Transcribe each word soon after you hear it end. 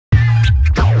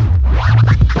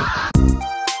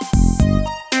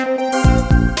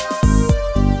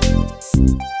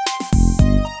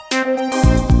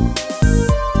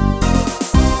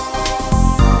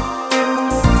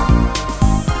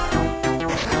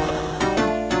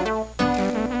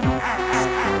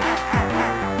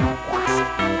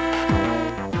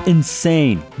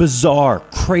insane, bizarre,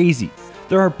 crazy.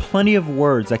 There are plenty of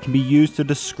words that can be used to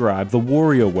describe the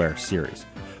WarioWare series,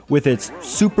 with its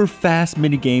super fast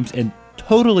minigames and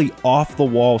totally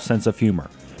off-the-wall sense of humor.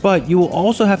 But you will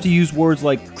also have to use words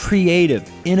like creative,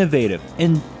 innovative,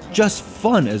 and just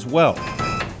fun as well.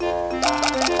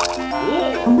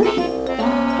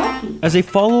 As a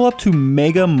follow-up to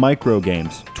Mega Micro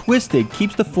games, Twisted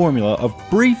keeps the formula of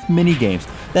brief minigames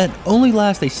that only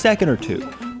last a second or two,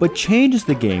 but changes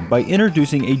the game by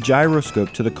introducing a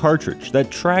gyroscope to the cartridge that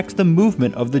tracks the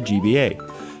movement of the GBA.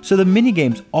 So the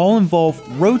minigames all involve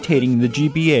rotating the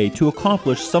GBA to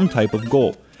accomplish some type of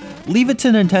goal. Leave it to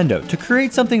Nintendo to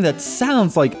create something that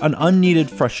sounds like an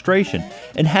unneeded frustration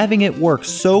and having it work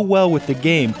so well with the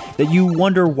game that you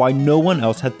wonder why no one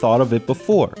else had thought of it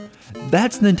before.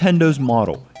 That's Nintendo's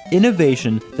model,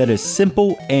 innovation that is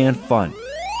simple and fun.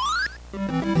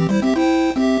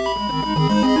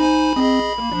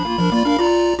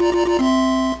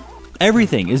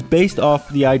 Everything is based off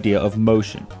the idea of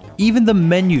motion. Even the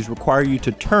menus require you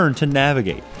to turn to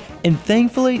navigate, and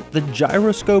thankfully the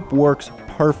gyroscope works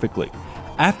perfectly.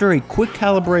 After a quick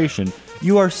calibration,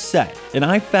 you are set, and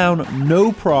I found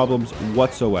no problems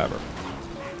whatsoever.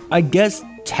 I guess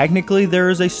technically there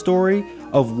is a story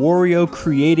of Wario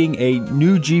creating a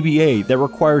new GBA that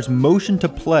requires motion to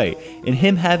play and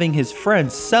him having his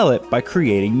friends sell it by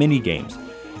creating minigames.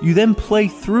 You then play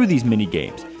through these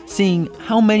minigames, seeing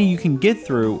how many you can get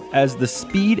through as the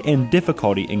speed and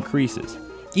difficulty increases.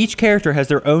 Each character has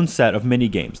their own set of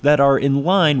minigames that are in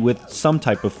line with some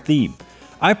type of theme.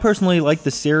 I personally like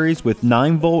the series with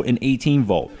 9V and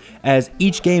 18V, as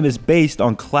each game is based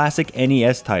on classic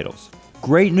NES titles.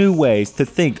 Great new ways to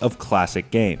think of classic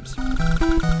games.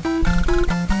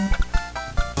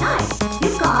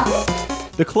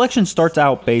 The collection starts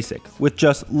out basic, with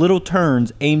just little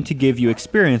turns aimed to give you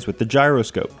experience with the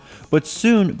gyroscope, but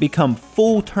soon become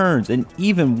full turns and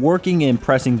even working and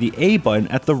pressing the A button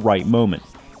at the right moment.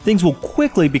 Things will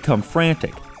quickly become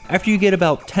frantic. After you get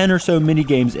about 10 or so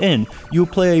minigames in, you'll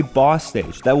play a boss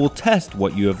stage that will test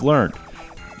what you have learned.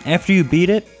 After you beat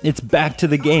it, it's back to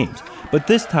the games, but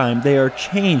this time they are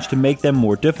changed to make them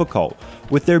more difficult,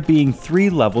 with there being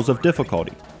 3 levels of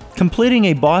difficulty. Completing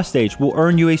a boss stage will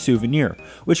earn you a souvenir,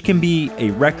 which can be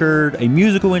a record, a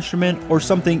musical instrument, or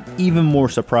something even more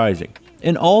surprising.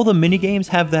 And all the minigames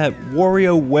have that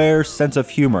WarioWare sense of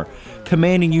humor,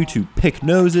 commanding you to pick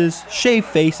noses, shave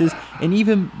faces, and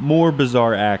even more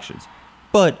bizarre actions.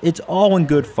 But it's all in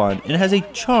good fun and has a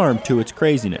charm to its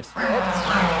craziness.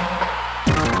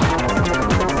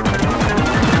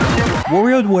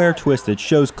 WarioWare Twisted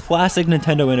shows classic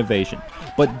Nintendo innovation,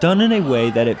 but done in a way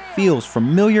that it feels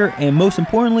familiar and most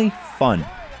importantly, fun.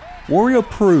 Wario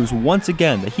proves once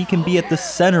again that he can be at the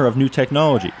center of new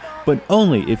technology, but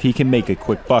only if he can make a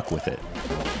quick buck with it.